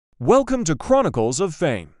Welcome to Chronicles of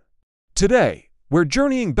Fame. Today, we're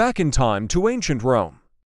journeying back in time to ancient Rome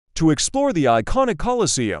to explore the iconic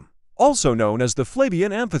Colosseum, also known as the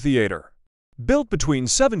Flavian Amphitheatre. Built between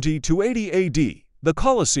 70 to 80 AD, the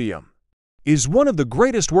Colosseum is one of the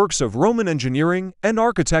greatest works of Roman engineering and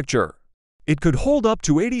architecture. It could hold up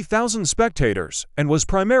to 80,000 spectators and was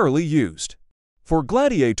primarily used for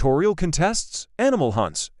gladiatorial contests, animal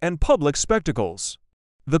hunts, and public spectacles.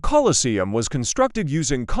 The Colosseum was constructed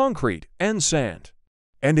using concrete and sand,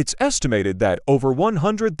 and it's estimated that over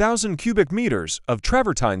 100,000 cubic meters of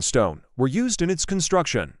Travertine stone were used in its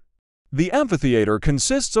construction. The amphitheater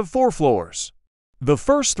consists of 4 floors. The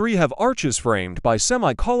first 3 have arches framed by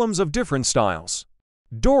semi-columns of different styles: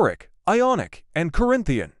 Doric, Ionic, and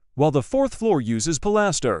Corinthian, while the 4th floor uses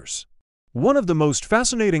pilasters. One of the most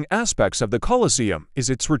fascinating aspects of the Colosseum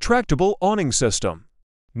is its retractable awning system,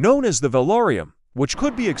 known as the velarium, which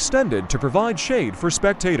could be extended to provide shade for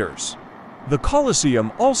spectators. The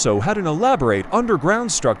Colosseum also had an elaborate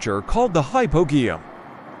underground structure called the hypogeum,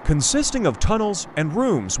 consisting of tunnels and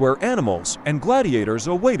rooms where animals and gladiators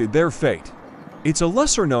awaited their fate. It's a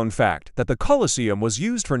lesser-known fact that the Colosseum was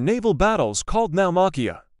used for naval battles called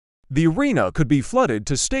naumachia. The arena could be flooded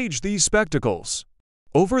to stage these spectacles.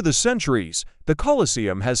 Over the centuries, the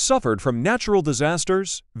Colosseum has suffered from natural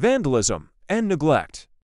disasters, vandalism, and neglect,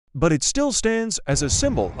 but it still stands as a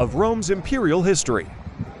symbol of Rome's imperial history.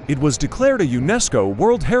 It was declared a UNESCO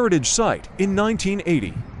World Heritage Site in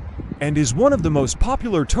 1980 and is one of the most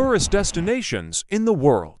popular tourist destinations in the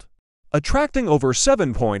world, attracting over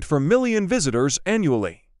 7.4 million visitors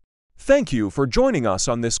annually. Thank you for joining us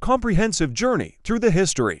on this comprehensive journey through the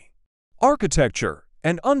history, architecture,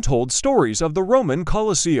 and untold stories of the Roman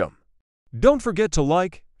Colosseum. Don't forget to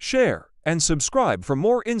like, share, and subscribe for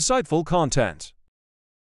more insightful content.